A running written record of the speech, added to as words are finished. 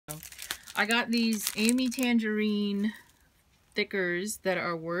I got these Amy Tangerine thickers that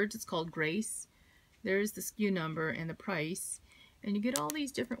are words. It's called Grace. There's the SKU number and the price. And you get all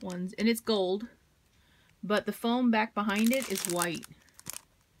these different ones. And it's gold. But the foam back behind it is white.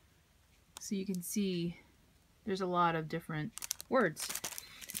 So you can see there's a lot of different words.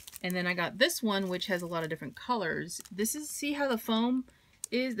 And then I got this one, which has a lot of different colors. This is, see how the foam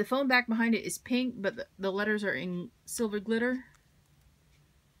is? The foam back behind it is pink, but the letters are in silver glitter.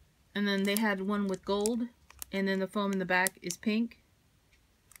 And then they had one with gold. And then the foam in the back is pink.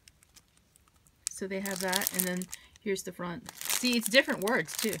 So they have that. And then here's the front. See, it's different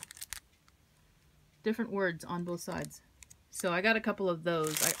words too. Different words on both sides. So I got a couple of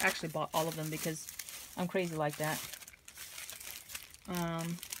those. I actually bought all of them because I'm crazy like that.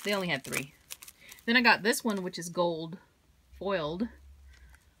 They only had 3. Then I got this one, which is gold foiled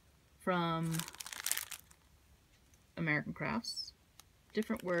from American Crafts.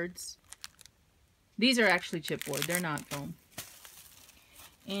 Different words. These are actually chipboard. They're not foam.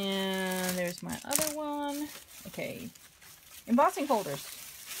 And there's my other one. Okay. Embossing folders.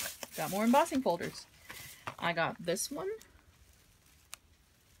 Got more embossing folders. I got this one.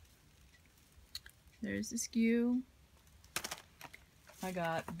 There's the SKU. I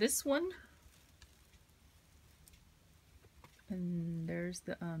got this one. And there's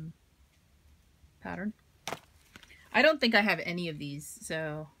the pattern. I don't think I have any of these,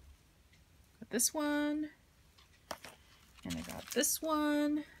 so got this one. And I got this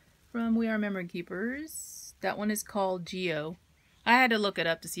one from We Are Memory Keepers. That one is called Geo. I had to look it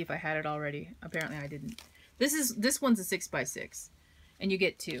up to see if I had it already. Apparently I didn't. This one's a 6x6, and you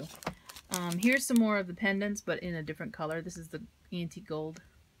get 2. Here's some more of the pendants, but in a different color. This is the antique gold.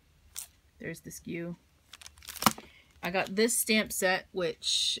 There's the SKU. I got this stamp set,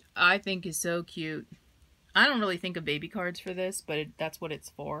 which I think is so cute. I don't really think of baby cards for this, but that's what it's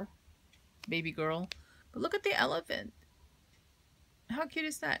for. Baby girl. But look at the elephant. How cute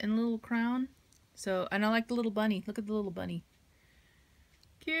is that? And a little crown. So, and I like the little bunny. Look at the little bunny.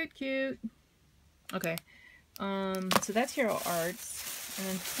 Cute, cute. Okay. So that's Hero Arts. And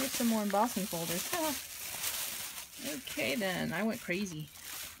then here's some more embossing folders. Okay then, I went crazy.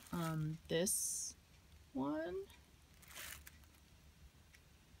 This one.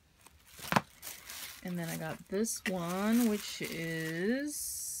 And then I got this one, which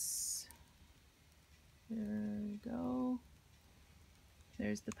is, there we go.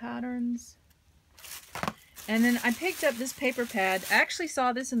 There's the patterns. And then I picked up this paper pad. I actually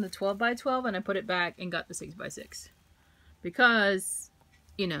saw this in the 12x12 and I put it back and got the 6x6. Because,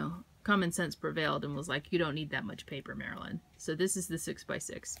 you know, common sense prevailed and was like, you don't need that much paper, Marilyn. So this is the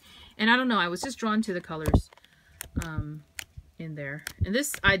 6x6. And I don't know, I was just drawn to the colors in there. And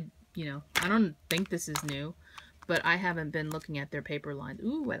this, I don't think this is new, but I haven't been looking at their paper line.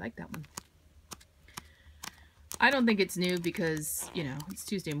 Ooh, I like that one. I don't think it's new because, you know, it's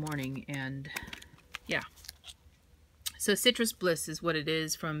Tuesday morning and yeah. So Citrus Bliss is what it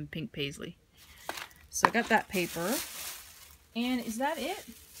is from Pink Paisley. So I got that paper. And is that it?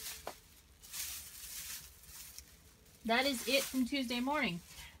 That is it from Tuesday morning.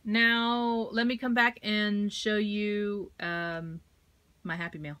 Now, let me come back and show you my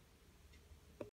Happy Mail.